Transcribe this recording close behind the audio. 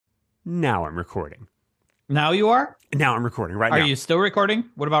Now I'm recording. Now you are? Now I'm recording right now. Are you still recording?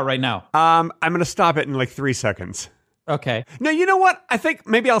 What about right now? I'm going to stop it in like 3 seconds. Okay. No, you know what? I think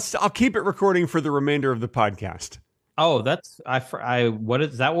maybe I'll keep it recording for the remainder of the podcast. Oh, that's what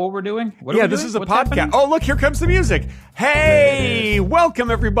is that what we're doing? What yeah, this is a What's podcast. happening? Oh, look, here comes the music. Hey,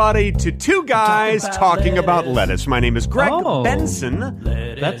 welcome everybody to Two Guys Talking About Lettuce. My name is Greg Benson.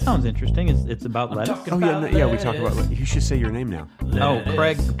 That sounds interesting. It's about lettuce. Oh, yeah, we talk about lettuce. You should say your name now. Oh,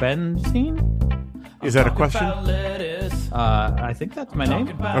 Craig Benson? Is that a question? I think that's my name.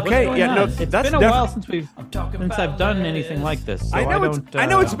 Okay, yeah, no, It's that's been a while since I've done anything like this. So I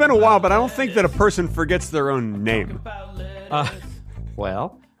know it's been a while, but I don't think that a person forgets their own name.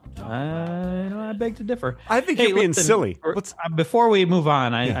 Well, I beg to differ. I think you're being silly. Before we move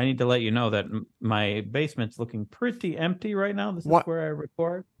on, I need to let you know that my basement's looking pretty empty right now. This is where I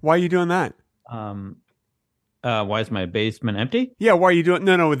record. Why are you doing that? Why is my basement empty? Yeah, why are you doing?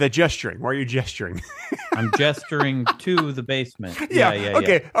 No, with that gesturing. Why are you gesturing? I'm gesturing to the basement. Yeah.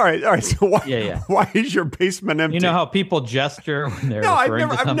 Okay. All right. So why is your basement empty? You know how people gesture when they're referring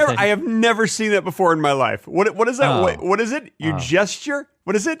to something? I have never seen that before in my life. What is that? Oh. What is it? You gesture?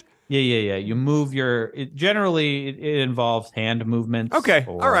 What is it? Yeah. You move generally it involves hand movements. Okay.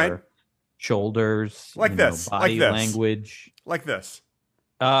 All right. Shoulders. Like this. Body language. Like this.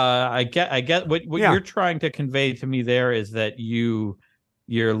 I get what you're trying to convey to me there is that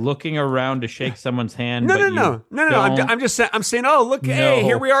you're looking around to shake someone's hand. No. I'm saying, oh, look, hey,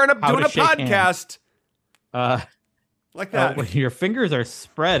 here we are doing a podcast. Like that. Your fingers are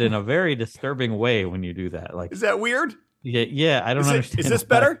spread in a very disturbing way when you do that. Like, is that weird? Yeah. I don't understand. Is this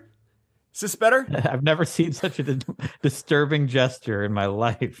better? Is this better? I've never seen such a disturbing gesture in my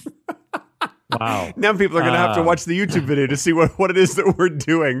life. Wow. Now people are going to have to watch the YouTube video to see what it is that we're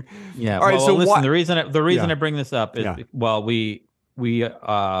doing. Yeah. All right. So listen, the reason I bring this up is we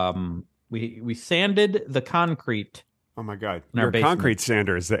sanded the concrete. Oh my God! You're a concrete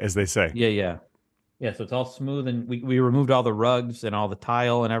sander, as they say. Yeah. So it's all smooth, and we removed all the rugs and all the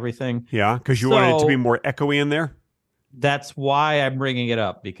tile and everything. Yeah, because you wanted it to be more echoey in there. That's why I'm bringing it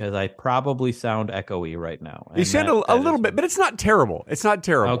up, because I probably sound echoey right now. You sound a little bit, but it's not terrible. It's not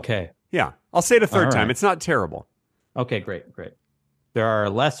terrible. Okay. Yeah, I'll say it a third time. It's not terrible. Okay, great. There are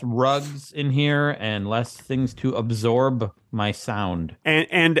less rugs in here and less things to absorb my sound.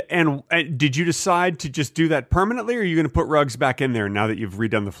 And did you decide to just do that permanently, or are you going to put rugs back in there now that you've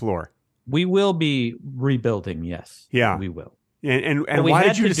redone the floor? We will be rebuilding, yes. Yeah. We will. And why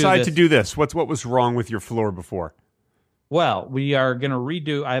did you decide to do this? What was wrong with your floor before? Well, we are going to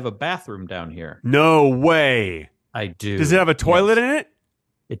redo. I have a bathroom down here. No way. I do. Does it have a toilet in it?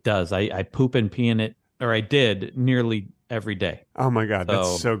 It does. I poop and pee in it, or I did nearly every day. Oh my God,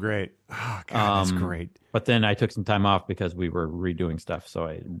 that's so great. Oh God, that's great. But then I took some time off because we were redoing stuff,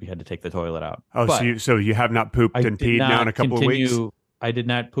 so we had to take the toilet out. Oh, so you have not pooped and peed now in a couple of weeks? I did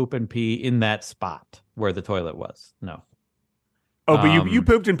not poop and pee in that spot where the toilet was. No. Oh, but you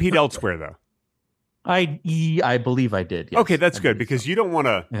pooped and peed elsewhere though. I believe I did. Yes. Okay, that's good because you don't want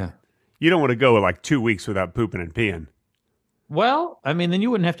to. Yeah. You don't want to go like 2 weeks without pooping and peeing. Well, I mean, then you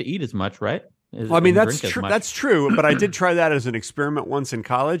wouldn't have to eat as much, right? Well, I mean, that's true. That's true. But I did try that as an experiment once in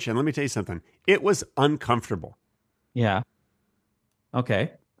college, and let me tell you something. It was uncomfortable. Yeah.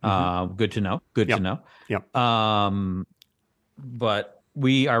 Okay. Good to know. Good to know. Yep. But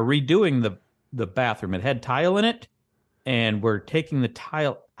we are redoing the bathroom. It had tile in it, and we're taking the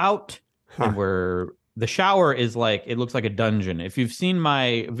tile out, and the shower is like, it looks like a dungeon. If you've seen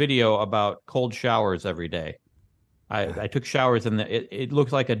my video about cold showers every day, I took showers and it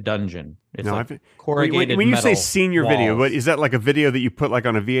looks like a dungeon. It's corrugated when you metal say senior walls. video, what is that, like a video that you put like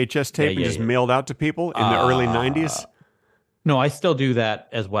on a VHS tape and just mailed out to people in the early 90s? No, I still do that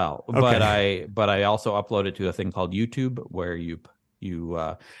as well. Okay. But I also upload it to a thing called YouTube where you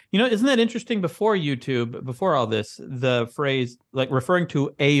isn't that interesting? Before YouTube, before all this, the phrase like referring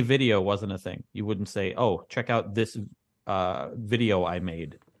to a video wasn't a thing. You wouldn't say, "Oh, check out this video I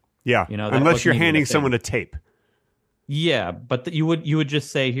made." Yeah, unless you're handing someone a tape. Yeah, but you would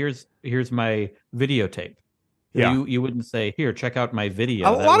just say, "Here's my videotape." Yeah, you wouldn't say, "Here, check out my video."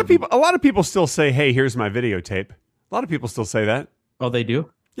 A lot of people still say, "Hey, here's my videotape." A lot of people still say that. Oh, they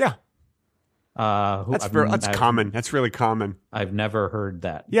do? Yeah. That's common. That's really common. I've never heard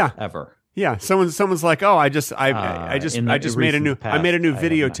that. Yeah, ever. Yeah, someone's like, "Oh, I just made a new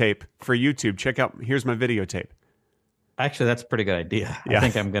videotape for YouTube. Check out, here's my videotape." Actually, that's a pretty good idea. Yeah. I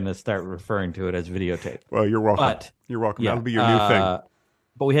think I'm going to start referring to it as videotape. Well, you're welcome. You're welcome. That'll be your new thing.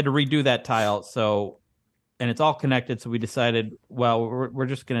 But we had to redo that tile, and it's all connected. So we decided, well, we're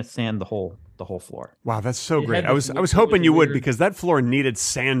just going to sand the whole floor. Wow, that's so great. I was hoping you would, because that floor needed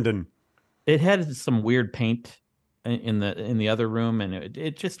sanding. It had some weird paint in the other room, and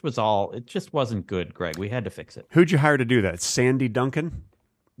it just wasn't good, Greg. We had to fix it. Who'd you hire to do that? Sandy Duncan?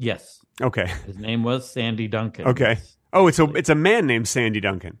 Yes. Okay. His name was Sandy Duncan. Okay. Oh, it's a man named Sandy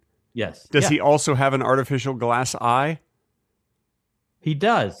Duncan. Yes. Does he also have an artificial glass eye? He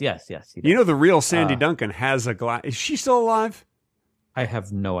does. Yes, he does. You know, the real Sandy Duncan has a glass. Is she still alive? I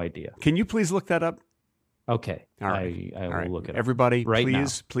have no idea. Can you please look that up? Okay. All right. I will look it up. Everybody,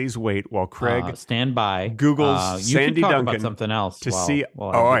 right please wait while Craig stand by. Googles Sandy Duncan about something else to see.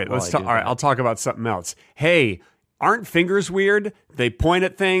 All right, I'll talk about something else. Hey, aren't fingers weird? They point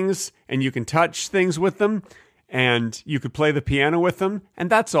at things, and you can touch things with them, and you could play the piano with them, and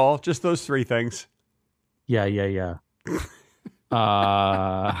that's all. Just those three things. Yeah.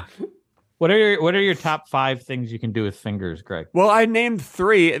 What are your top 5 things you can do with fingers, Greg? Well, I named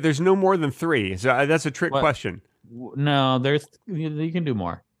 3. There's no more than 3, so that's a trick question. No, you can do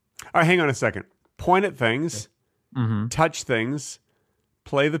more. All right, hang on a second. Point at things, touch things,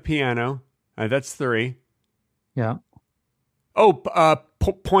 play the piano. That's 3. Yeah. Oh,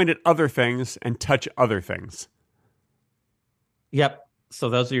 point at other things and touch other things. Yep. So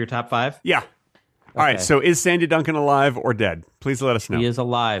those are your top 5? Yeah. All right, so is Sandy Duncan alive or dead? Please let us know. She is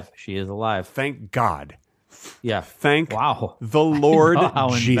alive. She is alive. Thank God. Yeah. Thank the Lord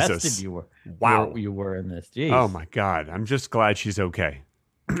how Jesus. Invested you were. Wow. You were in this. Jeez. Oh, my God. I'm just glad she's okay.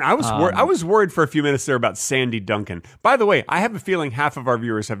 I was worried for a few minutes there about Sandy Duncan. By the way, I have a feeling half of our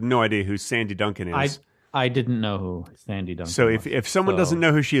viewers have no idea who Sandy Duncan is. I didn't know who Sandy Duncan so was. if someone doesn't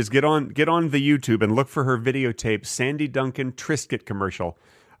know who she is, get on the YouTube and look for her videotape, Sandy Duncan Triscuit commercial.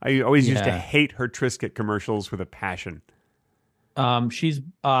 I always used to hate her Triscuit commercials with a passion. She's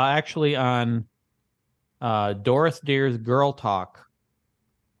actually on Doris Deer's Girl Talk,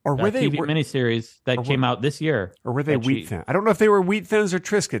 or were they TV miniseries that came out this year? Or were they Wheat Thins? I don't know if they were Wheat Thins or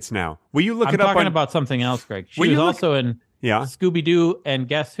Triscuits now. Will you look it up? I'm talking about something else, Greg. She was also in Scooby-Doo and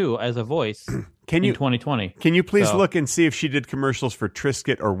Guess Who as a voice in 2020. Can you please look and see if she did commercials for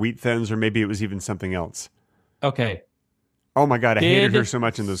Triscuit or Wheat Thins, or maybe it was even something else? Okay. Oh my God, I hated her so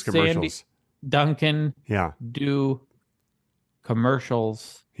much in those commercials. Sandy Duncan do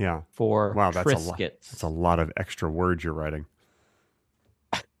commercials for Triscuits. That's a lot of extra words you're writing.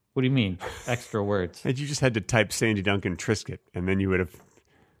 What do you mean, extra words? And you just had to type Sandy Duncan Triscuit, and then you would have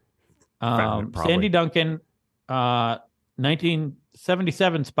found it, probably. Sandy Duncan,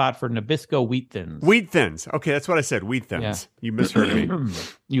 1977 spot for Nabisco Wheat Thins. Wheat Thins. Okay, that's what I said. Wheat Thins. Yeah. You misheard me.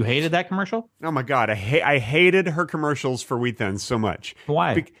 You hated that commercial? Oh my God, I hated her commercials for Wheat Thins so much.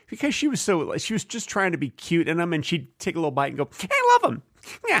 Why? Because she was just trying to be cute in them, and she'd take a little bite and go, "I love them.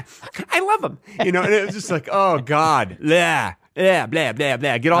 Yeah, I love them." You know, and it was just like, oh God, blah. Yeah, blah, blah,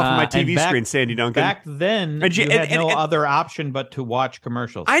 blah. Get off of my TV screen, Sandy Duncan. Back then, you had no other option but to watch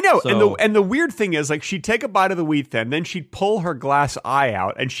commercials. I know. And the weird thing is, like, she'd take a bite of the Wheat Thin, then she'd pull her glass eye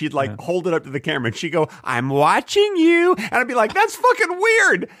out, and she'd, hold it up to the camera, and she'd go, "I'm watching you." And I'd be like, that's fucking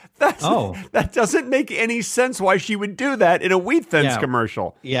weird. That doesn't make any sense why she would do that in a Wheat Thins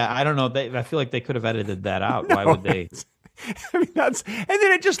commercial. Yeah, I don't know. I feel like they could have edited that out. Why would they? I mean, and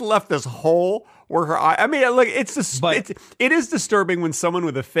then it just left this hole where her eye. I mean, look, it is disturbing when someone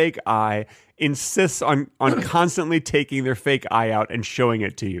with a fake eye insists on constantly taking their fake eye out and showing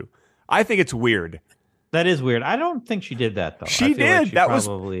it to you. I think it's weird. That is weird. I don't think she did that though. She did. Like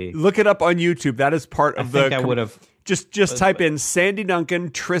look it up on YouTube. That is part of I would have just type in Sandy Duncan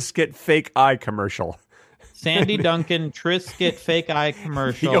Triscuit fake eye commercial. Sandy Duncan Triscuit fake eye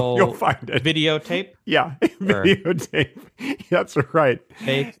commercial. You'll find it. Videotape? Yeah, videotape. That's right.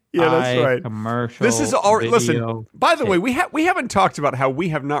 Fake that's right. Commercial. This is all. Listen. By the way, we haven't talked about how we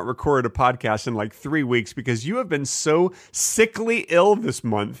have not recorded a podcast in like 3 weeks because you have been so sickly ill this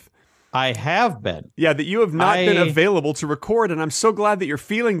month. I have been. Yeah, that you have not been available to record, and I'm so glad that you're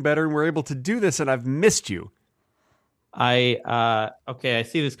feeling better and we're able to do this. And I've missed you. I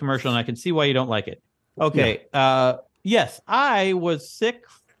see this commercial and I can see why you don't like it. Okay. Yeah. Yes, I was sick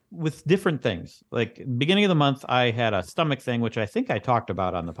with different things. Like beginning of the month, I had a stomach thing, which I think I talked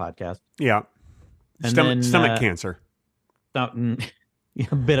about on the podcast. Yeah. And stomach cancer. A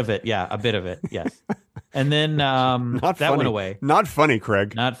bit of it. Yeah, a bit of it. Yes. And then that went away. Not funny,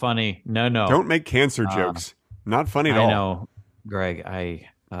 Craig. Not funny. No. Don't make cancer jokes. Not funny at all. I know, Greg.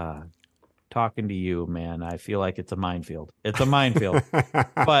 Talking to you, man, I feel like it's a minefield. It's a minefield.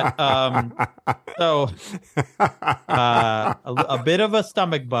 But a bit of a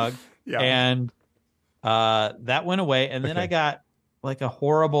stomach bug, and that went away. And then I got like a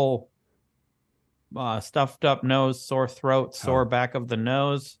horrible stuffed up nose, sore throat, sore back of the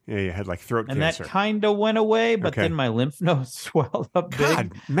nose. Yeah, you had like throat and cancer. that kind of went away, but Okay. then my lymph nodes swelled up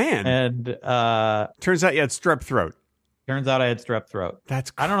God, big. man. And turns out you had strep throat. turns out I had strep throat.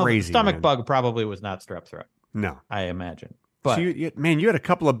 That's I crazy. don't know. The stomach man. bug probably was not strep throat. No. I imagine. But So you had a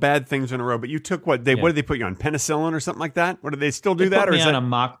couple of bad things in a row, but you took what did they put you on? Penicillin or something like that? Or do they still do they that? put Or me is on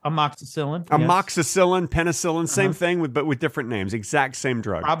that amoxicillin. amoxicillin, penicillin, same Uh-huh. thing but with different names, exact same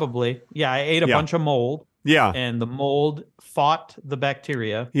drug. Probably. Yeah, I ate a Yeah. bunch of mold, Yeah. and the mold fought the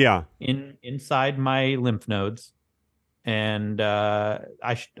bacteria Yeah. inside my lymph nodes. And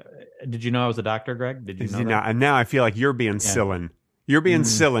did you know I was a doctor, Greg? Did you know that? And now I feel like you're being Cillin. You're being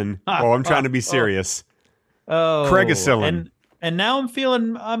Cillin. Oh, I'm trying to be serious. Oh, Craigacillin. And now I'm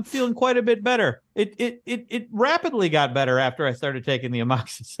feeling quite a bit better. It rapidly got better after I started taking the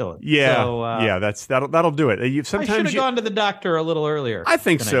amoxicillin. Yeah. So, That'll do it. I should have gone to the doctor a little earlier. I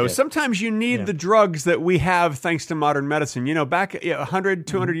think than so. I did. Sometimes you need the drugs that we have thanks to modern medicine. You know, back 100,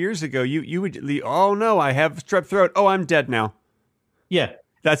 200 years ago, you would, oh no, I have strep throat. Oh, I'm dead now. Yeah.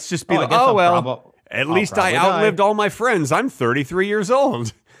 That's just I guess I'll at least I probably outlived die. all my friends. I'm 33 years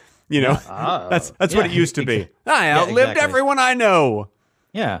old. You know, that's what it used to be. I outlived everyone I know.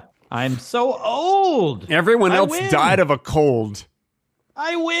 Yeah. I'm so old. Everyone else win. died of a cold.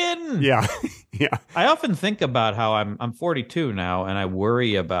 I win. Yeah. Yeah. I often think about how I'm 42 now, and I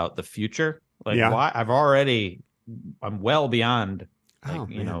worry about the future. Like, why I'm well beyond,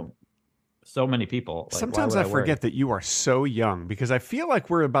 so many people. Like, sometimes I forget that you are so young because I feel like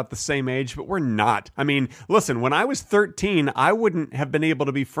we're about the same age, but we're not. I mean, listen, when I was 13, I wouldn't have been able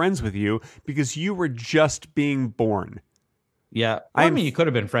to be friends with you because you were just being born. Yeah, I mean, you could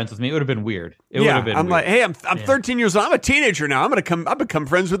have been friends with me. It would have been weird. It would have been. I'm weird. like, hey, I'm 13 years old. I'm a teenager now. I've become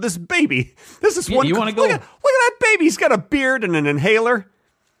friends with this baby. This is one. You want to go? Look at that baby. He's got a beard and an inhaler.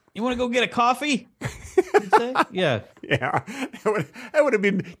 You want to go get a coffee? Yeah. Yeah. That would have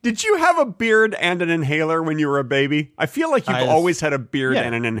been. Did you have a beard and an inhaler when you were a baby? I feel like you've always had a beard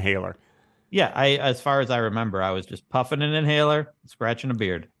and an inhaler. Yeah. As far as I remember, I was just puffing an inhaler, scratching a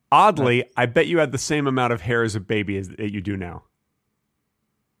beard. Oddly, I bet you had the same amount of hair as a baby as that you do now.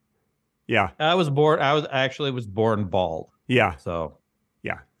 Yeah. I was actually born bald. Yeah. So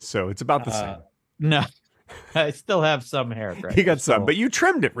it's about the same. No. I still have some hair. Right? You got some, but you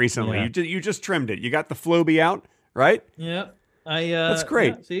trimmed it recently. Yeah. You just trimmed it. You got the Flowbee out, right? Yeah. That's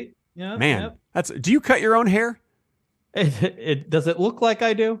great. Yeah, see? Yeah. Man, do you cut your own hair? Does it look like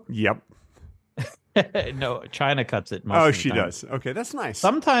I do? Yep. No, China cuts it. Most of the she time. does. Okay, that's nice.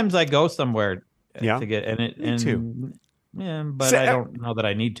 Sometimes I go somewhere to get Me too. Yeah, but I don't know that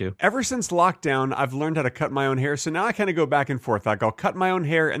I need to. Ever since lockdown, I've learned how to cut my own hair. So now I kind of go back and forth. Like I'll cut my own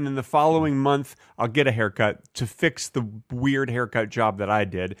hair, and then the following month I'll get a haircut to fix the weird haircut job that I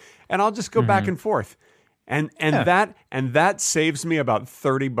did, and I'll just go back and forth, and that saves me about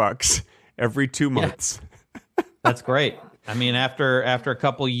 $30 every 2 months. That's great. I mean, after a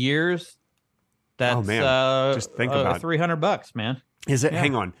couple years, that's just think about $300, man. Is it? Yeah.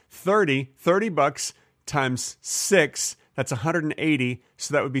 Hang on, $30 times 6. That's 180.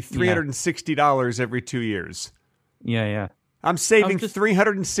 So that would be $360 every 2 years. Yeah. I'm saving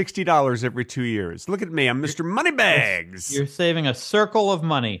 $360 every 2 years. Look at me. I'm Mr. Moneybags. You're saving a circle of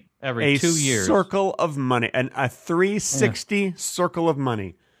money every 2 years. A circle of money. And a 360 circle of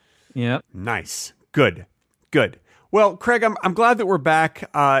money. Yep. Nice. Good. Well, Craig, I'm glad that we're back.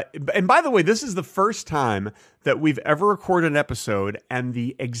 And by the way, this is the first time that we've ever recorded an episode, and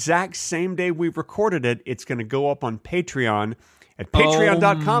the exact same day we've recorded it, it's going to go up on Patreon at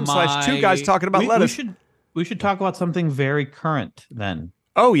patreon.com/two guys talking about lettuce. We should talk about something very current then.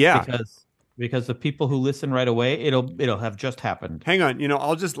 Oh, yeah. Because the people who listen right away, it'll have just happened. Hang on.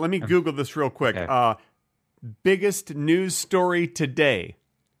 Let me Google this real quick. Okay. Biggest news story today.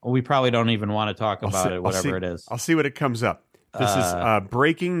 We probably don't even want to talk about it, whatever it is. I'll see what it comes up. This is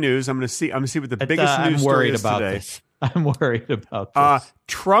breaking news. I'm going to see what the biggest news story is today. I'm worried about this.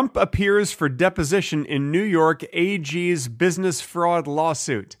 Trump appears for deposition in New York AG's business fraud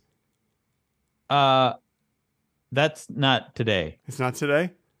lawsuit. That's not today. It's not today?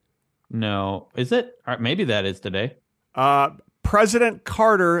 No. Is it? Maybe that is today. President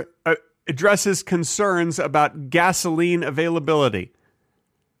Carter addresses concerns about gasoline availability.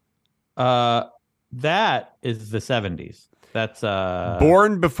 That is the 70s. That's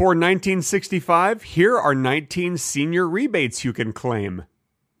born before 1965. Here are 19 senior rebates you can claim.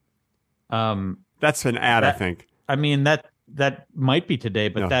 That's an ad, I think. I mean that might be today,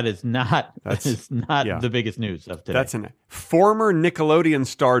 but that is not the biggest news of today. That's former Nickelodeon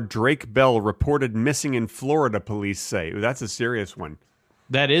star Drake Bell reported missing in Florida, police say. Ooh, that's a serious one.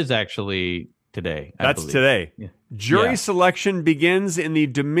 That is actually today. That's believe. today. Yeah. Jury selection begins in the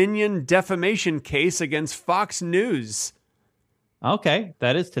Dominion defamation case against Fox News. Okay,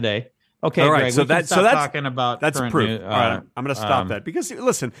 that is today. Okay, all right, Greg, so that's talking about that's current proof. news. All right, I'm going to stop that because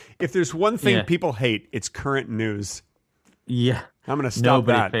listen, if there's one thing people hate, it's current news. Yeah, I'm going to stop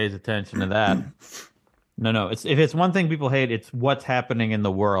Nobody that. pays attention to that. No. If it's one thing people hate, it's what's happening in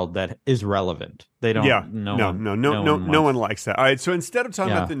the world that is relevant. They don't. Yeah. No one likes that. All right. So instead of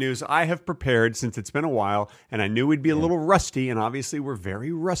talking about the news, I have prepared, since it's been a while, and I knew we'd be a little rusty, and obviously we're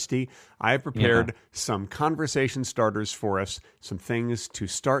very rusty. I have prepared some conversation starters for us, some things to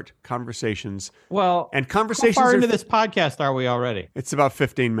start conversations. Well, and conversations. How far into this podcast are we already? It's about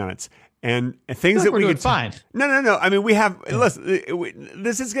 15 minutes. And things that we're we doing could fine. No. I mean, we have. Listen,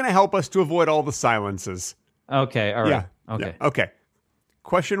 this is going to help us to avoid all the silences. Okay. All right. Okay. Yeah. Okay.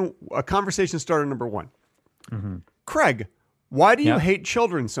 Conversation starter number 1. Mm-hmm. Craig, why do you hate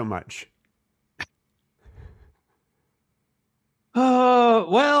children so much?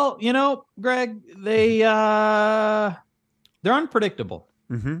 Well, Greg, they're unpredictable.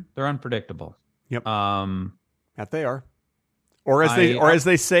 Mm-hmm. They're unpredictable. Yep. That they are. Or as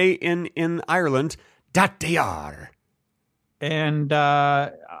they say in Ireland, that they are. And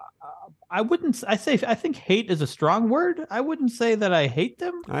I think hate is a strong word. I wouldn't say that I hate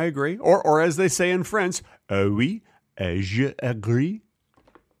them. I agree. Or as they say in French, oui, je agree.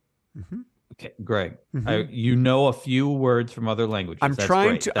 Mm-hmm. Okay, Greg, you know a few words from other languages. I'm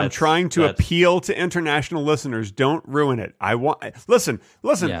trying to appeal to international listeners. Don't ruin it. Listen.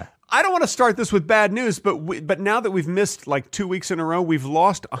 Yeah. I don't want to start this with bad news, but now that we've missed like 2 weeks in a row, we've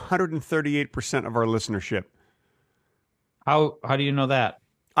lost 138% of our listenership. How do you know that?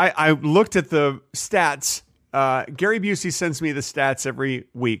 I looked at the stats. Gary Busey sends me the stats every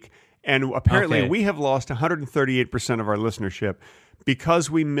week, and apparently we have lost 138% of our listenership because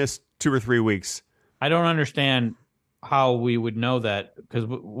we missed 2 or 3 weeks. I don't understand how we would know that, because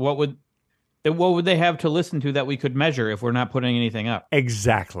what would they have to listen to that we could measure if we're not putting anything up?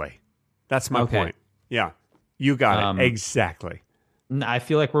 Exactly. That's my point. Yeah, you got it. Exactly. I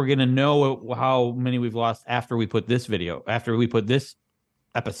feel like we're going to know how many we've lost after we put this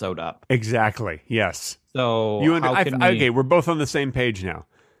episode up. Exactly. Yes. So okay, we're both on the same page now.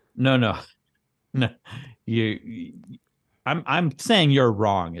 No. I'm saying you're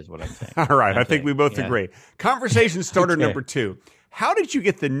wrong, is what I'm saying. All right. I think we both agree. Conversation starter number 2. How did you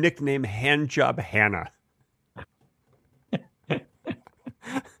get the nickname Handjob Hannah?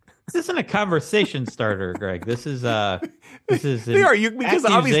 This isn't a conversation starter, Greg. This is an because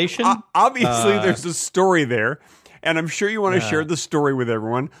accusation. Obviously, there's a story there, and I'm sure you want to share the story with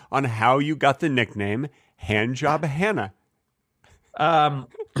everyone on how you got the nickname Handjob Hannah. So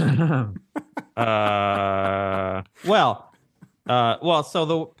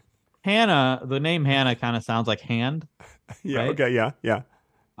the name Hannah kind of sounds like hand. Yeah. Right? Okay. Yeah.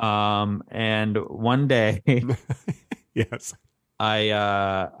 And one day, yes,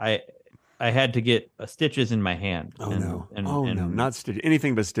 I had to get stitches in my hand. No, not stitches.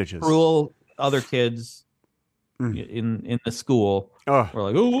 Anything but stitches. Cruel other kids in the school were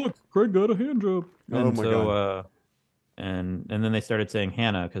like, "Oh, look, Craig got a hand job." And God. And then they started saying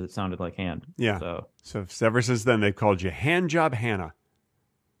Hannah because it sounded like hand. Yeah. So ever since then, they've called you Handjob Hannah.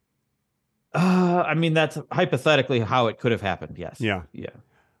 I mean, that's hypothetically how it could have happened. Yes. Yeah.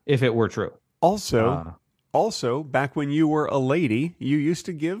 If it were true. Also, back when you were a lady, you used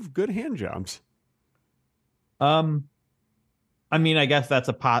to give good hand jobs. I mean, I guess that's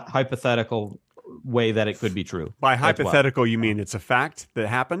a hypothetical way that it could be true. By hypothetical, you mean it's a fact that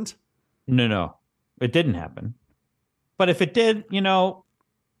happened? No, it didn't happen. But if it did,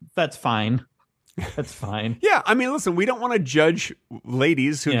 that's fine. That's fine. Yeah, I mean, listen, we don't want to judge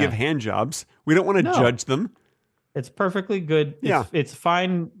ladies who give hand jobs. We don't want to judge them. It's perfectly good. It's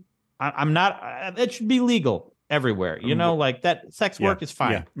fine. I'm not. It should be legal everywhere. Like that. Sex work is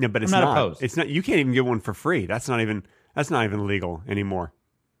fine. Yeah, but it's not opposed. It's not. You can't even get one for free. That's not even legal anymore.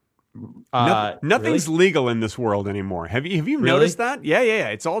 Nothing's legal in this world anymore. Have you noticed that? Yeah.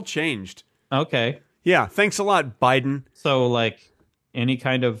 It's all changed. Okay. Yeah. Thanks a lot, Biden. So, like, any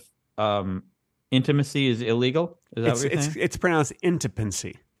kind of intimacy is illegal? Is that what you're saying? It's pronounced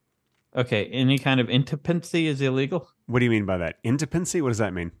intipancy. Okay. Any kind of intipancy is illegal? What do you mean by that? Intipancy? What does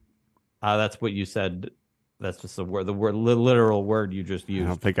that mean? That's what you said. That's just the literal word you just used. I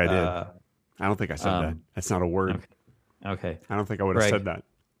don't think I did. I don't think I said that. That's not a word. Okay. I don't think I would have said that.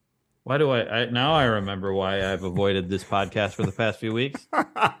 Why do I now I remember why I've avoided this podcast for the past few weeks.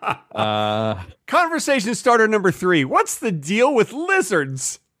 Conversation starter number 3. What's the deal with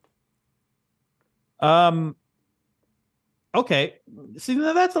lizards? Okay, see,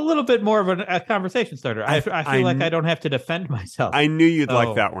 now that's a little bit more of a conversation starter. I feel like I don't have to defend myself. I knew you'd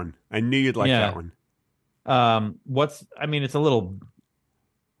like that one. I knew you'd like that one. It's a little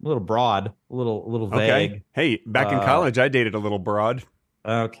broad, a little vague. Okay. Hey, back in college, I dated a little broad.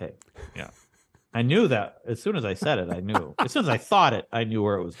 Okay. Yeah. I knew that as soon as I said it. I knew. As soon as I thought it, I knew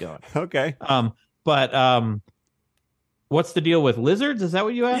where it was going. Okay. But what's the deal with lizards? Is that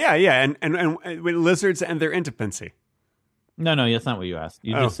what you asked? Yeah, and with lizards and their intimacy. No, that's not what you asked.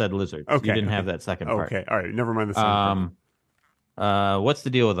 You just said lizards. Okay. You didn't have that second part. Okay. All right. Never mind the second part. What's the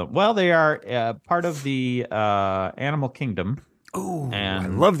deal with them? Well, they are part of the animal kingdom. Oh, I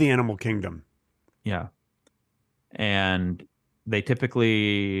love the animal kingdom. Yeah. And they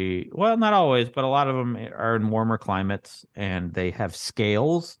typically, well, not always, but a lot of them are in warmer climates, and they have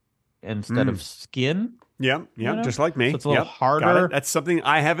scales instead of skin. Yeah, just like me. So it's a little harder. That's something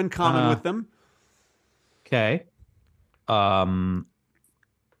I have in common with them. Okay. You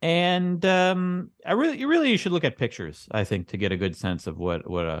really should look at pictures, I think, to get a good sense of what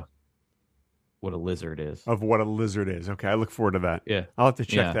a lizard is. Of what a lizard is. Okay, I look forward to that. Yeah. I'll have to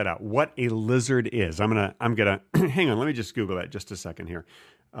check that out. What a lizard is. I'm gonna hang on, let me just Google that just a second here.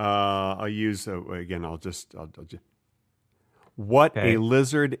 I'll use again, I'll just what a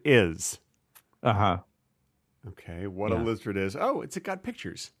lizard is. Uh-huh. Okay, what a lizard is. Oh, it's got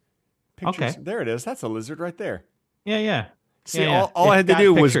pictures. Okay. There it is. That's a lizard right there. Yeah. See, all I had to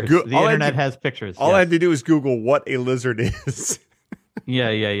do was the internet has pictures. All I had to do was Google what a lizard is.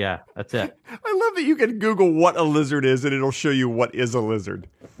 Yeah. That's it. I love that you can Google what a lizard is and it'll show you what is a lizard.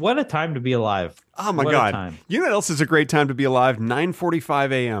 What a time to be alive. Oh my God. You know what else is a great time to be alive?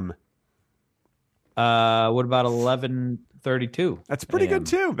 9:45 a.m. What about 11:32? That's pretty good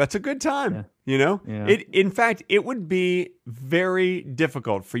too. That's a good time. Yeah. You know? Yeah. In fact, it would be very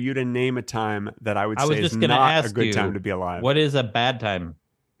difficult for you to name a time that I would say is not a good time to be alive. What is a bad time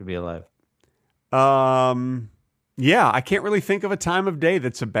to be alive? Yeah, I can't really think of a time of day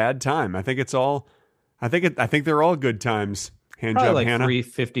that's a bad time. I think they're all good times. Hand Probably job, like Hannah.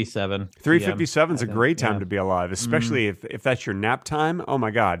 3:57. 3:57 is a great time to be alive, especially if that's your nap time. Oh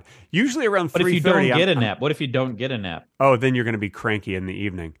my God! Usually around 3:30. But if you don't get a nap, what if you don't get a nap? Oh, then you're going to be cranky in the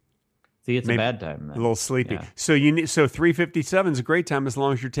evening. See, it's a bad time. Then. A little sleepy. Yeah. So 3:57 is a great time as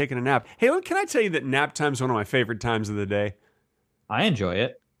long as you're taking a nap. Hey, can I tell you that nap time is one of my favorite times of the day? I enjoy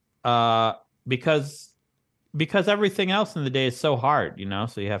it because everything else in the day is so hard,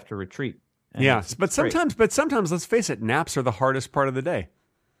 so you have to retreat. Yes, but sometimes, let's face it, naps are the hardest part of the day.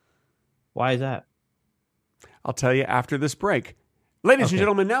 Why is that? I'll tell you after this break. Ladies and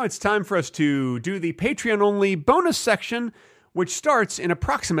gentlemen, now it's time for us to do the Patreon-only bonus section, which starts in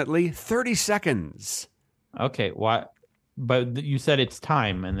approximately 30 seconds. Okay, why? But you said it's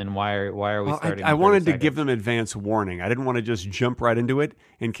time, and then why are we starting? I wanted to give them advance warning. I didn't want to just jump right into it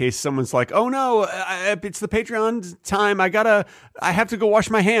in case someone's like, "Oh no, it's the Patreon time. I have to go wash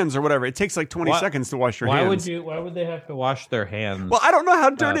my hands or whatever." It takes like 20 seconds to wash your hands. Why would they have to wash their hands? Well, I don't know how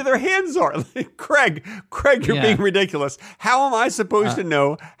dirty their hands are. Craig, you're being ridiculous. How am I supposed to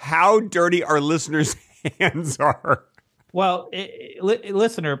know how dirty our listeners' hands are? Well,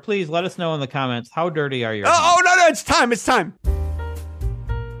 listener, please let us know in the comments, how dirty are your hands? Oh, no, it's time.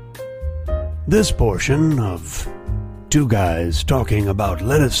 This portion of Two Guys Talking About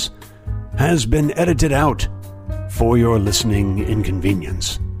Lettuce has been edited out for your listening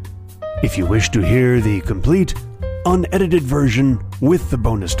inconvenience. If you wish to hear the complete, unedited version with the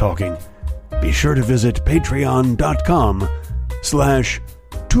bonus talking, be sure to visit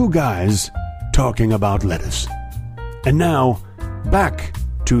patreon.com/2guystalkingaboutlettuce. And now, back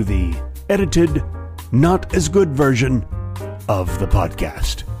to the edited, not as good version of the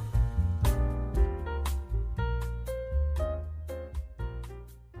podcast.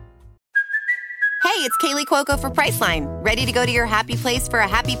 Hey, it's Kaylee Cuoco for Priceline. Ready to go to your happy place for a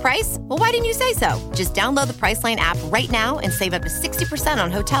happy price? Well, why didn't you say so? Just download the Priceline app right now and save up to 60% on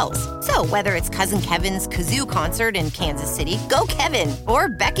hotels. So whether it's Cousin Kevin's Kazoo Concert in Kansas City, go Kevin, or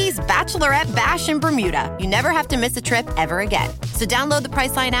Becky's Bachelorette Bash in Bermuda, you never have to miss a trip ever again. So download the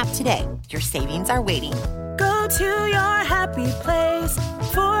Priceline app today. Your savings are waiting. Go to your happy place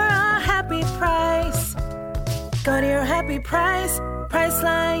for a happy price. Go to your happy price,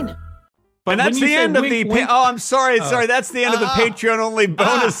 Priceline. But and that's the end of I'm sorry. That's the end of the Patreon-only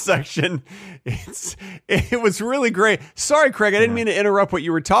bonus section. It was really great. Sorry, Craig, I didn't mean to interrupt what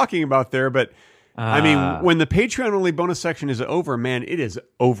you were talking about there, but I mean, when the Patreon-only bonus section is over, man, it is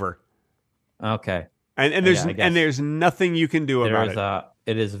over. Okay. And there's nothing you can do about it.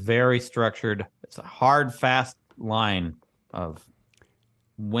 It is very structured. It's a hard, fast line of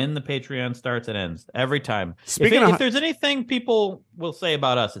when the Patreon starts and ends. Every time. Speaking if there's anything people will say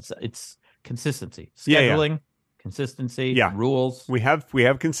about us, it's consistency, scheduling, consistency, rules. We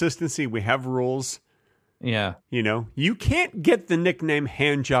have consistency. We have rules. Yeah. You know, you can't get the nickname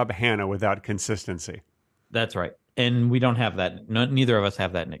Handjob Hannah without consistency. That's right. And we don't have that. Neither of us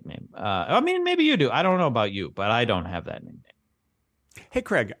have that nickname. I mean, maybe you do. I don't know about you, but I don't have that nickname. Hey,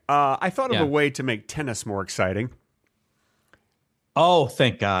 Craig, I thought of a way to make tennis more exciting. Oh,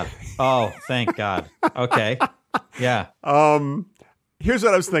 thank God. Okay. Yeah. Here's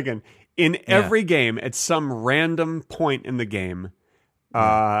what I was thinking. In every game, at some random point in the game,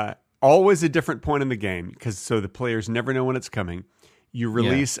 always a different point in the game, because so the players never know when it's coming, you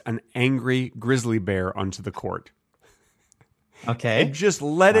release an angry grizzly bear onto the court. Okay. And just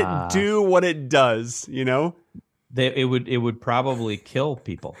let it do what it does, you know? It would probably kill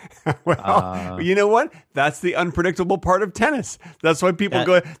people. Well, you know what? That's the unpredictable part of tennis. That's why people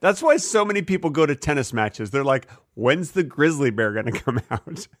go. That's why so many people go to tennis matches. They're like, "When's the grizzly bear going to come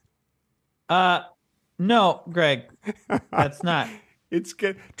out?" No, Greg, that's not. It's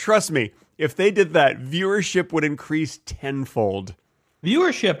good. Trust me. If they did that, viewership would increase tenfold.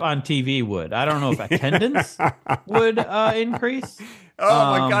 Viewership on TV would. I don't know if attendance would increase.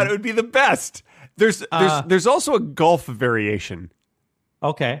 Oh my God, it would be the best. There's also a golf variation.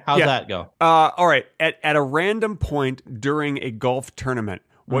 Okay, how's that go? All right, at a random point during a golf tournament,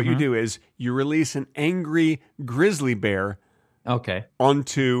 what you do is you release an angry grizzly bear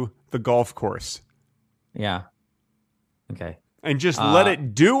onto the golf course. Yeah. Okay. And just let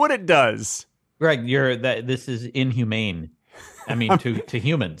it do what it does. Greg, this is inhumane. I mean, to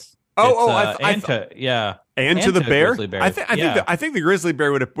humans. And to the bear. I think the grizzly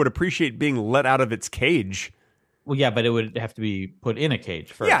bear would appreciate being let out of its cage. Well, yeah, but it would have to be put in a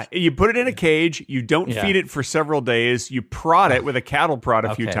cage first. Yeah, you put it in a cage. You don't feed it for several days. You prod it with a cattle prod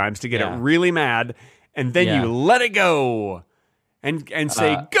a few times to get it really mad, and then you let it go, and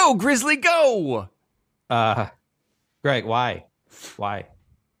say, "Go, grizzly, go!" Greg, why?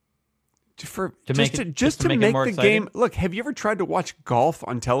 To make the game. Look, have you ever tried to watch golf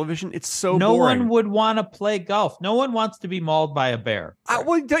on television? It's so boring. No one would want to play golf. No one wants to be mauled by a bear.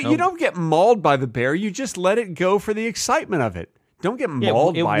 You don't get mauled by the bear. You just let it go for the excitement of it. Don't get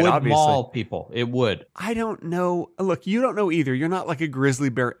mauled by it, obviously. It would maul people. It would. I don't know. Look, you don't know either. You're not like a grizzly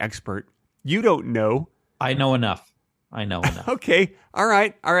bear expert. You don't know. I know enough. Okay. All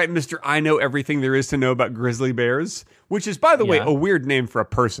right, Mr. I know everything there is to know about grizzly bears, which is, by the way, a weird name for a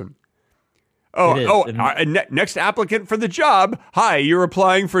person. Next applicant for the job. Hi, you're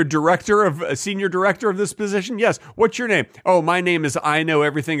applying for senior director of this position? Yes. What's your name? Oh, my name is I know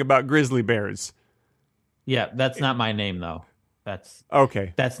everything about grizzly bears. Yeah, that's not my name, though. That's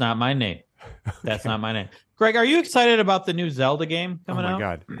not my name. That's not my name. Greg, are you excited about the new Zelda game coming out? Oh my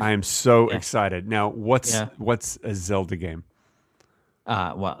God, I am so excited. Now, what's a Zelda game?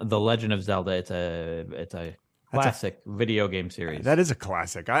 Well, The Legend of Zelda. It's a classic video game series. That is a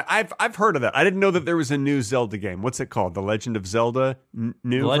classic. I've heard of that. I didn't know that there was a new Zelda game. What's it called? The Legend of Zelda new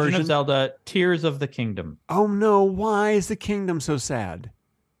version? The Legend of Zelda Tears of the Kingdom. Oh no, why is the kingdom so sad?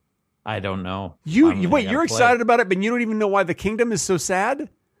 I don't know. You're excited about it, but you don't even know why the kingdom is so sad?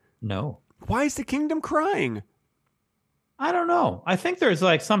 No. Why is the kingdom crying? I don't know. I think there's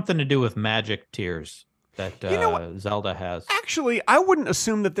like something to do with magic tears that Zelda has. Actually, I wouldn't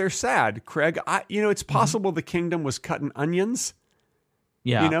assume that they're sad, Craig. It's possible the kingdom was cutting onions.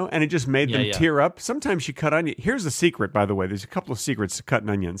 Yeah. And it just made them tear up. Sometimes you cut onions. Here's a secret, by the way. There's a couple of secrets to cutting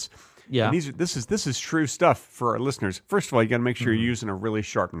onions. Yeah. And this is true stuff for our listeners. First of all, you got to make sure you're using a really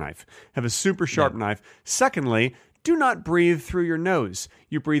sharp knife. Have a super sharp knife. Secondly, do not breathe through your nose.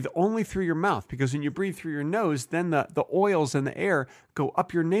 You breathe only through your mouth, because when you breathe through your nose, then the oils and the air go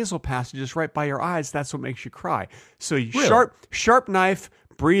up your nasal passages right by your eyes. That's what makes you cry. So sharp knife,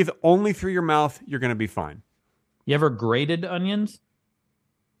 breathe only through your mouth. You're going to be fine. You ever grated onions?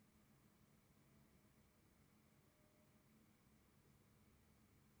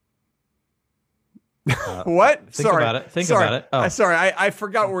 What? Think about it. Oh. Sorry, I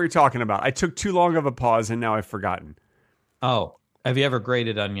forgot what we were talking about. I took too long of a pause, and now I've forgotten. Oh, have you ever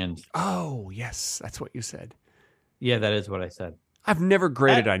grated onions? Oh, yes, that's what you said. Yeah, that is what I said. I've never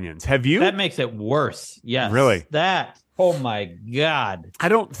grated onions. Have you? That makes it worse. Yes. Really? Oh my God. I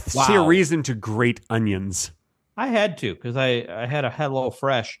don't see a reason to grate onions. I had to, because I had a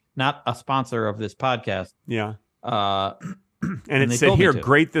HelloFresh, not a sponsor of this podcast. Yeah. And it said, here,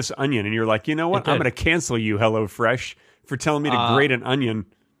 grate this onion. And you're like, you know what? I'm going to cancel you, HelloFresh, for telling me to grate an onion.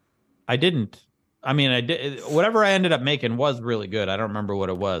 I didn't. I mean, I did whatever I ended up making was really good. I don't remember what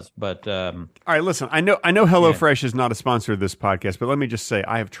it was, but all right, listen. I know HelloFresh is not a sponsor of this podcast, but let me just say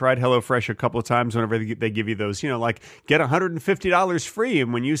I have tried HelloFresh a couple of times. Whenever they give you those, like get $150 free,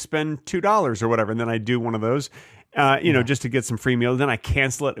 and when you spend $2 or whatever, and then I do one of those. Just to get some free meal. Then I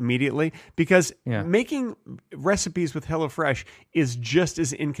cancel it immediately because making recipes with HelloFresh is just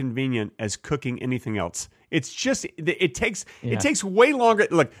as inconvenient as cooking anything else. It's just it takes way longer.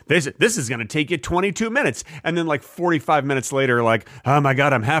 Like this is going to take you 22 minutes, and then like 45 minutes later, like, oh my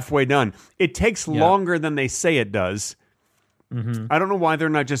god, I'm halfway done. It takes longer than they say it does. Mm-hmm. I don't know why they're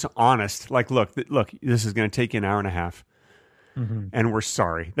not just honest. Like, look, this is going to take you an hour and a half. Mm-hmm. And we're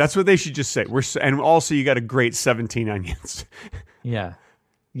sorry. That's what they should just say. And also, you got to grate 17 onions. Yeah.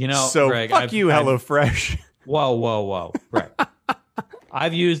 So Greg, fuck you, HelloFresh. Whoa. Right.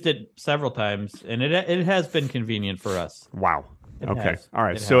 I've used it several times, and it has been convenient for us. Wow. Okay. All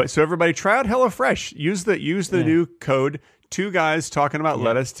right. So everybody try out HelloFresh. Use the new code, 2 guys talking about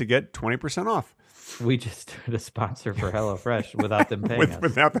lettuce to get 20% off. We just did a sponsor for HelloFresh without them paying us.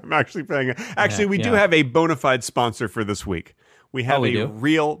 Without them actually paying us. Actually, we do have a bona fide sponsor for this week. We have a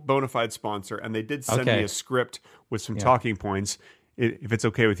real bona fide sponsor, and they did send me a script with some talking points. If it's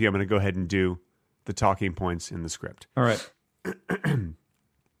okay with you, I'm going to go ahead and do the talking points in the script. All right.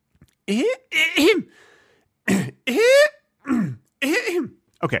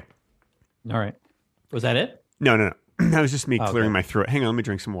 Okay. All right. Was that it? No. That was just me clearing my throat. Hang on, let me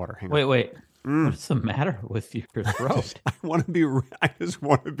drink some water. Hang on. Wait. What's the matter with your throat? I just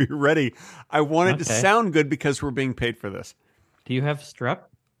want to be ready. I want it to sound good because we're being paid for this. Do you have strep?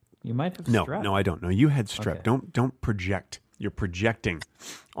 You might have strep. No, I don't know. You had strep. Okay. Don't project. You're projecting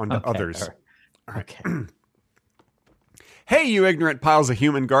onto others. All right. Okay. Hey, you ignorant piles of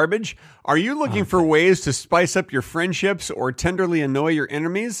human garbage. Are you looking for ways to spice up your friendships or tenderly annoy your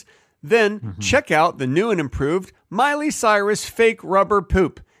enemies? Then check out the new and improved Miley Cyrus fake rubber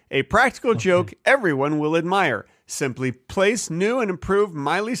poop. A practical joke everyone will admire. Simply place new and improved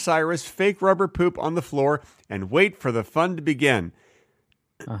Miley Cyrus fake rubber poop on the floor and wait for the fun to begin.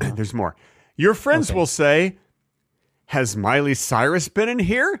 There's more. Your friends will say, has Miley Cyrus been in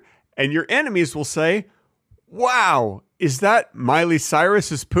here? And your enemies will say, wow, is that Miley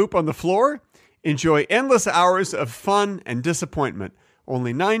Cyrus's poop on the floor? Enjoy endless hours of fun and disappointment.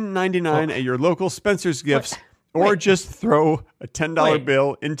 Only $9.99 at your local Spencer's Gifts. Or just throw a $10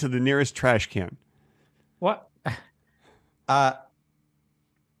 bill into the nearest trash can. What? Why?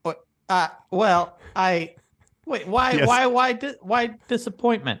 Why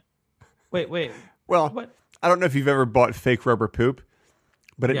disappointment? Wait. Well, what? I don't know if you've ever bought fake rubber poop,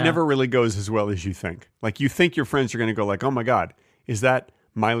 but it never really goes as well as you think. Like, you think your friends are going to go like, oh my God, is that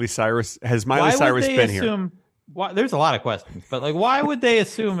Miley Cyrus? Has Miley Cyrus been here? There's a lot of questions, but like, why would they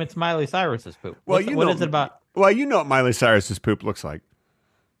assume it's Miley Cyrus's poop? Well, what is it about? Well, you know what Miley Cyrus's poop looks like.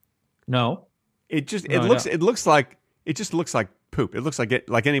 No. It just looks like poop. It looks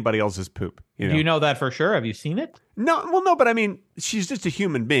like anybody else's poop. Do you know that for sure? Have you seen it? No, but I mean, she's just a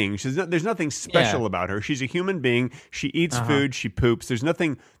human being. There's nothing special about her. She's a human being. She eats food. She poops. There's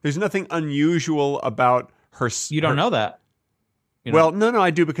nothing unusual about her. You don't know that. Well, no,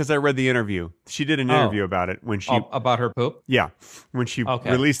 I do because I read the interview. She did an interview about it when she about her poop. Yeah, when she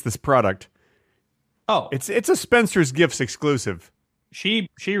released this product. Oh, it's a Spencer's Gifts exclusive. She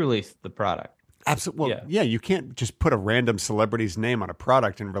released the product. Absolutely. Well, yeah, you can't just put a random celebrity's name on a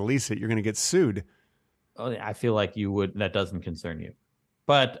product and release it. You're going to get sued. Oh, I feel like you would. That doesn't concern you,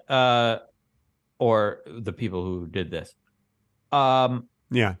 but or the people who did this.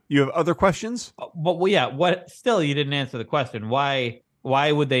 Yeah. You have other questions? But what? Still, you didn't answer the question. Why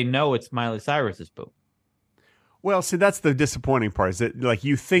would they know it's Miley Cyrus's poop? Well, see, that's the disappointing part. Is that like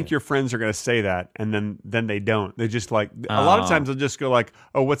you think your friends are going to say that, and then they don't. They're just like a lot of times they'll just go like,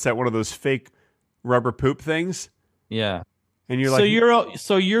 "Oh, what's that? One of those fake rubber poop things?" Yeah. And you're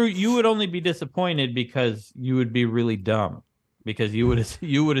you would only be disappointed because you would be really dumb. Because you would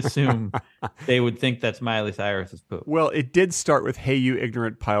assume they would think that's Miley Cyrus's poop. Well, it did start with "Hey, you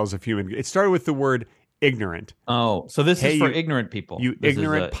ignorant piles of human." It started with the word ignorant. Oh, so this is for ignorant people. You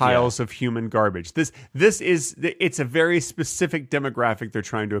ignorant piles of human garbage. It's a very specific demographic they're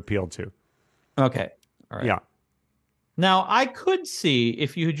trying to appeal to. Okay. All right. Yeah. Now, I could see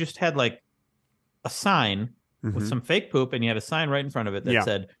if you just had like a sign with some fake poop and you had a sign right in front of it that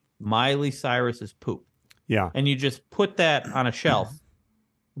said Miley Cyrus's poop. Yeah. And you just put that on a shelf.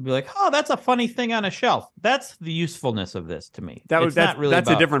 You'd be like, oh, that's a funny thing on a shelf. That's the usefulness of this to me. That's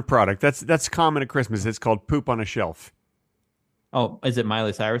a different product. That's common at Christmas. It's called poop on a shelf. Oh, is it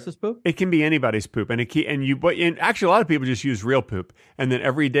Miley Cyrus's poop? It can be anybody's poop, and actually a lot of people just use real poop, and then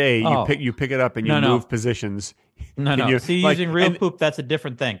every day you pick it up and you move positions. No. See, using real poop, that's a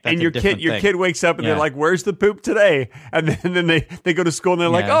different thing. That's your kid wakes up and they're like, "Where's the poop today?" And then they go to school and they're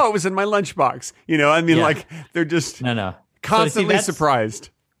like, "Oh, it was in my lunchbox." Like they're just constantly surprised.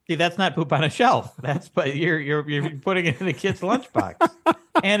 See, that's not poop on a shelf. But you're putting it in the kid's lunchbox,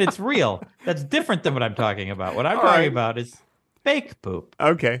 and it's real. That's different than what I'm talking about. What I'm talking about is fake poop.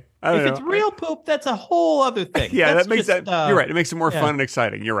 Okay. If it's real poop, that's a whole other thing. Yeah, that makes that. You're right. It makes it more fun and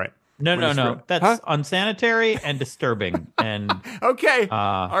exciting. You're right. No. That's unsanitary and disturbing. And okay.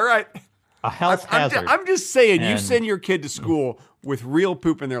 All right. A health hazard. I'm just saying, you send your kid to school with real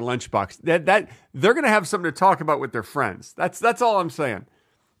poop in their lunchbox. That they're going to have something to talk about with their friends. That's all I'm saying.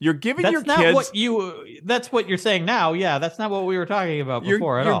 You're giving your kids. That's what you're saying now. Yeah, that's not what we were talking about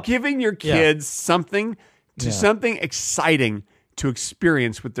before at all. You're giving your kids something exciting to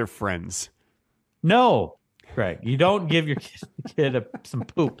experience with their friends. No, Greg, you don't give your kid some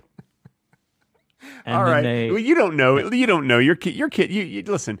poop. And all right. Well, you don't know. You don't know your kid. You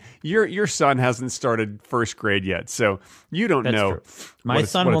listen. Your son hasn't started first grade yet, so you don't know. True. My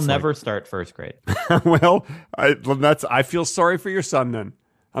son will never start first grade. Well, I feel sorry for your son. Then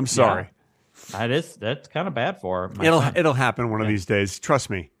I'm sorry. Yeah. That's kind of bad for him. It'll happen one of these days.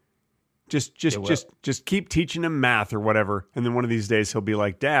 Trust me. Just keep teaching him math or whatever, and then one of these days he'll be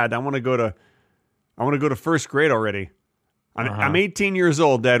like, "Dad, I want to go to first grade already. I'm 18 years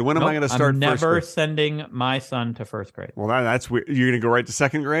old, Dad. When am I going to start? I'm never sending my son to first grade. Well, that's weird. You're going to go right to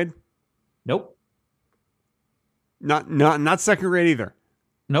second grade? Nope. Not second grade either.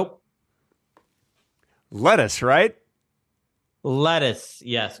 Nope. Lettuce, right? Lettuce,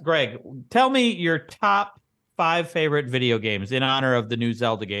 yes. Greg, tell me your top 5 favorite video games in honor of the new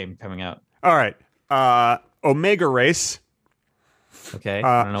Zelda game coming out. All right. Omega Race. Okay.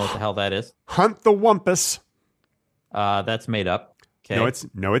 I don't know what the hell that is. Hunt the Wumpus. That's made up. Okay.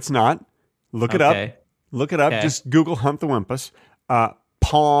 No, it's not. Look it up. Look it up. Okay. Just Google Hunt the Wumpus.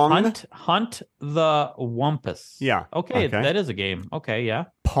 Pong. Hunt the Wumpus. Yeah. Okay, that is a game. Okay, yeah.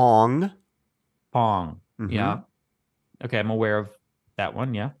 Pong. Mm-hmm. Yeah. Okay, I'm aware of that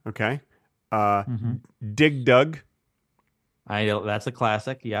one. Yeah. Okay. Dig Dug. That's a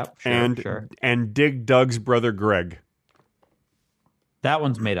classic. Yep. Sure. And Dig Dug's brother Greg. That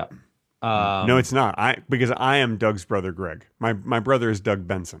one's made up. No, it's not. Because I am Doug's brother, Greg. My brother is Doug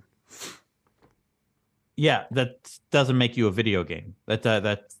Benson. Yeah, that doesn't make you a video game. That's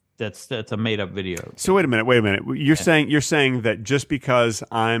a made up video. So wait a minute. You're saying that just because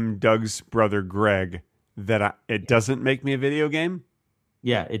I'm Doug's brother, Greg, that it doesn't make me a video game?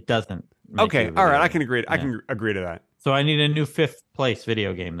 Yeah, it doesn't. Okay, all right. I can agree. I can agree to that. So I need a new 5th place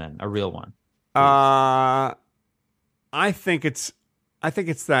video game then, a real one. I think it's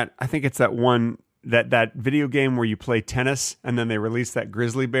that one that video game where you play tennis and then they release that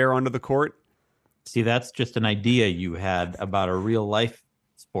grizzly bear onto the court. See, that's just an idea you had about a real life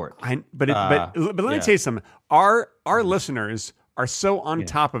sport. But let me tell you something. Our listeners are so on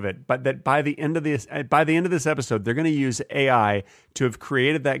top of it, but that by the end of this episode, they're going to use AI to have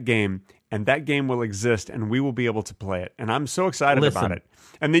created that game, and that game will exist, and we will be able to play it. And I'm so excited about it.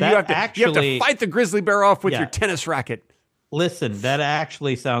 And then you have to fight the grizzly bear off with your tennis racket. Listen, that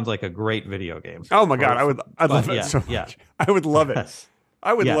actually sounds like a great video game. Oh my God, I'd love it so much. Yeah. I would love it.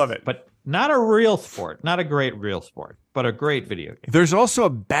 I would love it. But not a real sport, not a great real sport, but a great video game. There's also a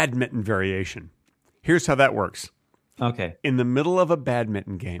badminton variation. Here's how that works. Okay. In the middle of a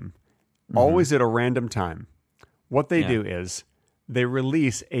badminton game, always at a random time, what they do is they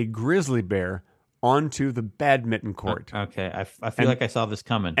release a grizzly bear onto the badminton court. Okay. I feel like I saw this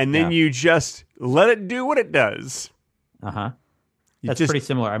coming. And then you just let it do what it does. Uh-huh. That's pretty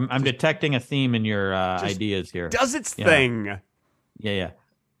similar. I'm detecting a theme in your ideas here. Does its thing. Yeah.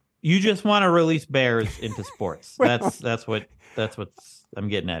 You just want to release bears into sports. That's what I'm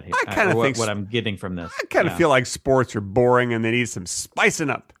getting at here. I kind of think what I'm getting from this. I kind of feel like sports are boring and they need some spicing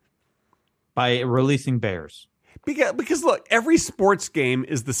up by releasing bears. Because look, every sports game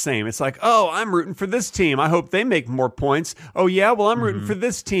is the same. It's like, oh, I'm rooting for this team. I hope they make more points. Oh yeah, well I'm rooting for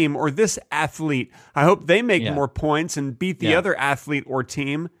this team or this athlete. I hope they make more points and beat the other athlete or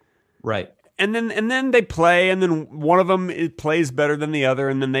team. Right. And then they play, and then one of them plays better than the other,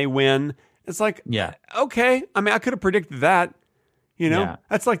 and then they win. It's like, okay. I mean, I could have predicted that. You know,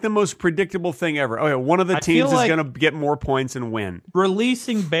 that's like the most predictable thing ever. Oh yeah, one of the teams is going to get more points and win.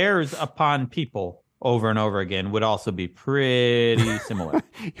 Releasing bears upon people over and over again would also be pretty similar.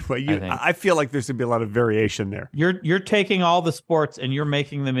 Well, I feel like there's going to be a lot of variation there. You're taking all the sports and you're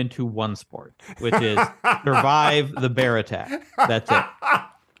making them into one sport, which is survive the bear attack. That's it.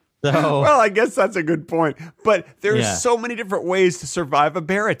 So, well, I guess that's a good point. But there's so many different ways to survive a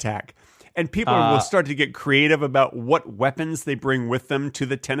bear attack. And people will start to get creative about what weapons they bring with them to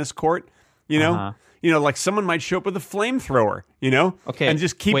the tennis court. You know, like someone might show up with a flamethrower, and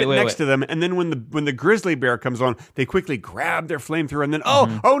just keep it next to them. And then when the grizzly bear comes on, they quickly grab their flamethrower. And then,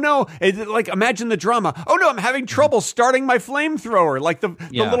 oh no, like imagine the drama. Oh no, I'm having trouble starting my flamethrower. Like the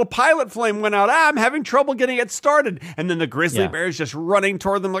little pilot flame went out. I'm having trouble getting it started. And then the grizzly bear is just running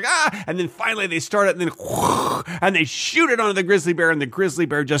toward them like, And then finally they start it and then, and they shoot it onto the grizzly bear. And the grizzly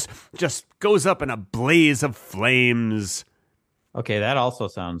bear just goes up in a blaze of flames. Okay, that also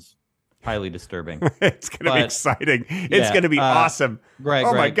sounds highly disturbing. It's going to be exciting. It's going to be awesome. Greg,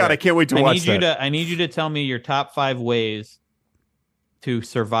 oh my God, I can't wait to watch that. I need you to tell me your top 5 ways to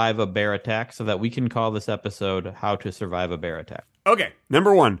survive a bear attack so that we can call this episode How to Survive a Bear Attack. Okay.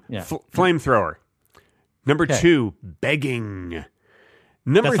 Number 1, flamethrower. Number 2, begging.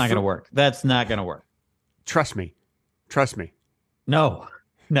 That's not going to work. That's not going to work. Trust me. No.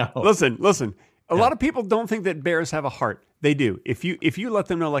 Listen. A lot of people don't think that bears have a heart. They do. If you let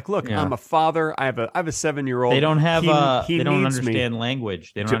them know, like, look, I'm a father. I have a 7-year-old. They don't have. He they don't understand me.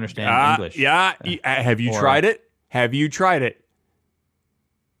 language. They don't understand English. Yeah. Have you tried it? Have you tried it?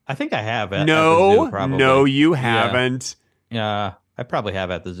 I think I have. At no, the zoo, probably. No, you haven't. Yeah, I probably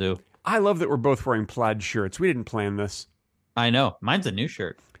have at the zoo. I love that we're both wearing plaid shirts. We didn't plan this. I know. Mine's a new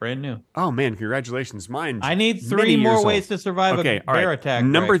shirt. Brand new. Oh, man. Congratulations. Mine's I need 3 more ways to survive a bear attack.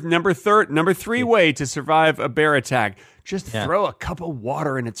 Number 3 way to survive a bear attack. Just throw a cup of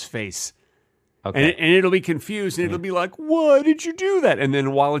water in its face. Okay. And it'll be confused, and it'll be like, why did you do that? And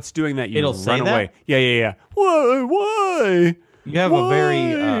then while it's doing that, it'll run away. Yeah. Why? You have a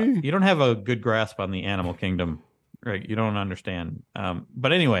very... you don't have a good grasp on the animal kingdom. Right? You don't understand.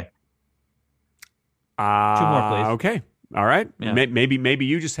 But anyway. 2 more, please. Okay. All right. Yeah. Maybe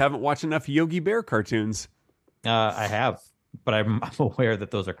you just haven't watched enough Yogi Bear cartoons. I have, but I'm aware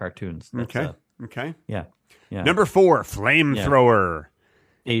that those are cartoons. That's, okay. Yeah. Number 4, flamethrower.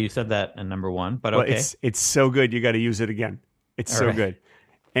 Yeah, you said that in number 1, but okay. It's so good. You got to use it again. It's so good.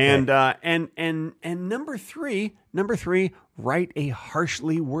 And and number 3, write a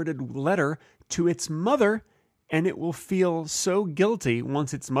harshly worded letter to its mother, and it will feel so guilty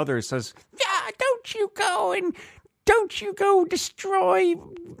once its mother says, don't you go destroy,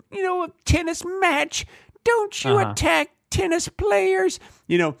 a tennis match. Don't you attack tennis players.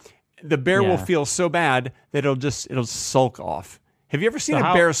 The bear will feel so bad that it'll sulk off. Have you ever seen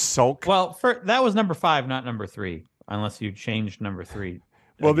a bear sulk? Well, that was number 5, not number 3, unless you changed number 3.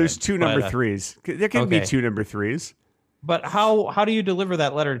 Well, there's 2 number 3s. There can be 2 number 3s. But how do you deliver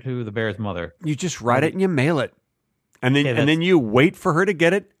that letter to the bear's mother? You just write it and you mail it. And then you wait for her to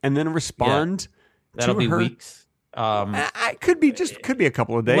get it and then respond. That'll be weeks. It could be a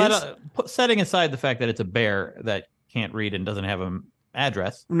couple of days. Setting aside the fact that it's a bear that can't read and doesn't have an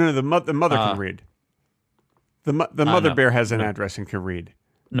address. No, the mother can read. The mother bear has an address and can read.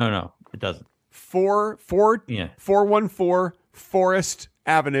 No, it doesn't. 414 Forest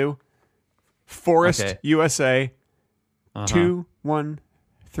Avenue, Forest, USA,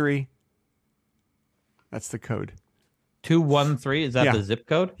 213. That's the code. 213? Is that the zip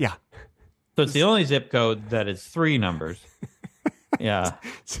code? Yeah. So it's the only zip code that is 3 numbers. Yeah.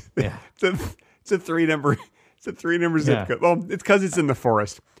 It's a 3-number. It's a 3-number zip code. Well, it's because it's in the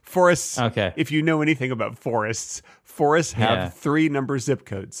forest. Forests. Okay. If you know anything about forests have 3-number zip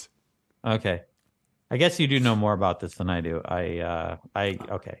codes. Okay. I guess you do know more about this than I do. Okay.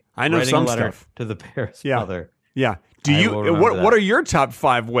 I know some stuff. To the bear's mother. Yeah. What are your top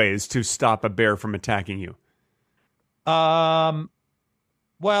 5 ways to stop a bear from attacking you? Well,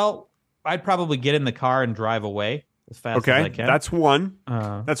 I'd probably get in the car and drive away as fast as I can. That's 1.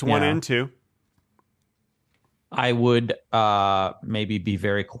 That's 1 and 2. I would maybe be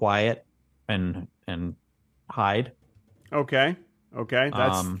very quiet and hide. Okay.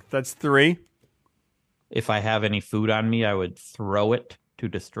 That's 3. If I have any food on me, I would throw it to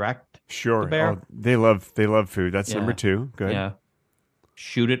distract the bear. Oh, they love food. That's number 2. Good. Yeah.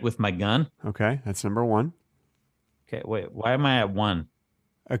 Shoot it with my gun. Okay, that's number 1. Okay, wait. Why am I at 1?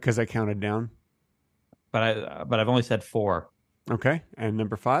 Because I counted down. But I've only said 4. Okay, and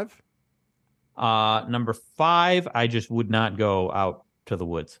number 5? Number 5, I just would not go out to the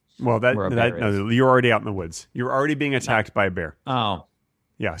woods. Well, you're already out in the woods. You're already being attacked by a bear. Oh.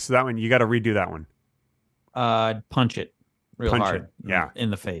 Yeah, so that one, you got to redo that one. Punch it real punch hard. it. Yeah.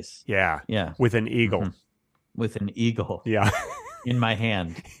 In the face. Yeah. Yeah. With an eagle. With an eagle. Yeah. In my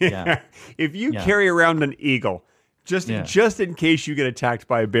hand. Yeah. If you carry around an eagle, just in case you get attacked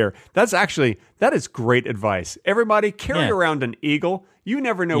by a bear, that is great advice. Everybody carry around an eagle. You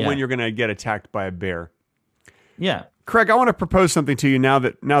never know when you're going to get attacked by a bear. Yeah. Craig, I want to propose something to you now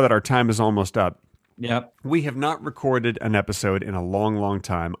that our time is almost up. Yep. We have not recorded an episode in a long, long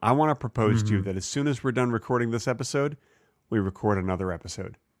time. I want to propose to you that as soon as we're done recording this episode, we record another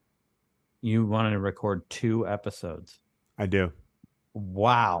episode. You wanted to record 2 episodes. I do.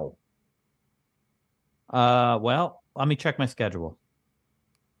 Wow. Well, let me check my schedule.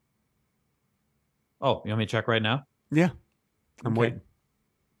 Oh, you want me to check right now? Yeah. I'm waiting.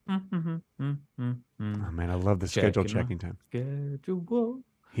 Oh, man, I love the schedule checking time. Schedule.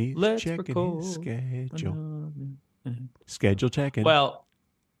 He's checking his schedule. Schedule checking. Well,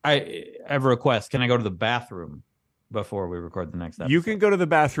 I have a request. Can I go to the bathroom before we record the next episode? You can go to the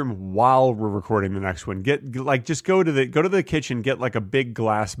bathroom while we're recording the next one. Just go to the kitchen, get like a big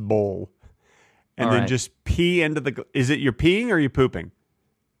glass bowl, and then just pee into the. Is it you're peeing or are you pooping?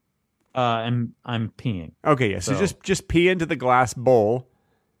 I'm peeing. Okay, yeah. So just pee into the glass bowl.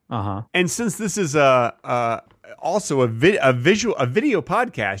 And since this is also a video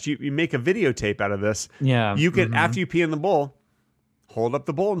podcast, you make a videotape out of this. Yeah. You can after you pee in the bowl, hold up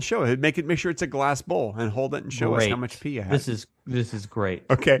the bowl and show it. Make sure it's a glass bowl and hold it and show us how much pee you have. This is great.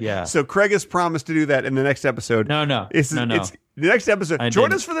 Okay. Yeah. So Craig has promised to do that in the next episode. No. It's the next episode.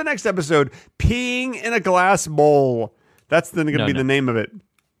 Join us for the next episode. Peeing in a glass bowl. That's going to be the name of it.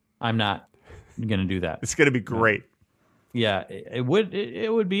 I'm not going to do that. It's going to be great. Yeah, it would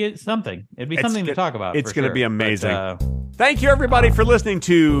be something. It'd be something to talk about. It's going to be amazing. Thank you, everybody, for listening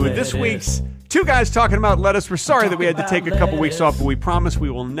to this week's Two Guys Talking About Lettuce. We're sorry that we had to take a couple weeks off, but we promise we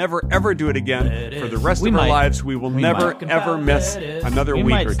will never, ever do it again. For the rest of our lives, we will never, ever miss another week or two.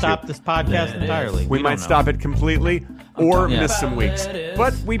 We might stop this podcast entirely. We might stop it completely or miss some weeks.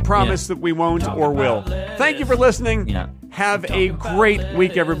 But we promise that we won't or will. Thank you for listening. Yeah. Have a great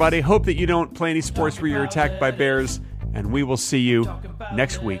week, everybody. Hope that you don't play any sports where you're attacked by bears. And we will see you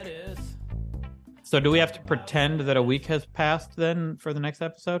next week. So do we have to pretend that a week has passed then for the next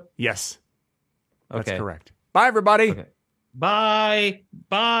episode? Yes. Okay. That's correct. Bye, everybody. Okay. Bye.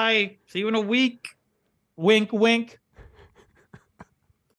 See you in a week. Wink, wink.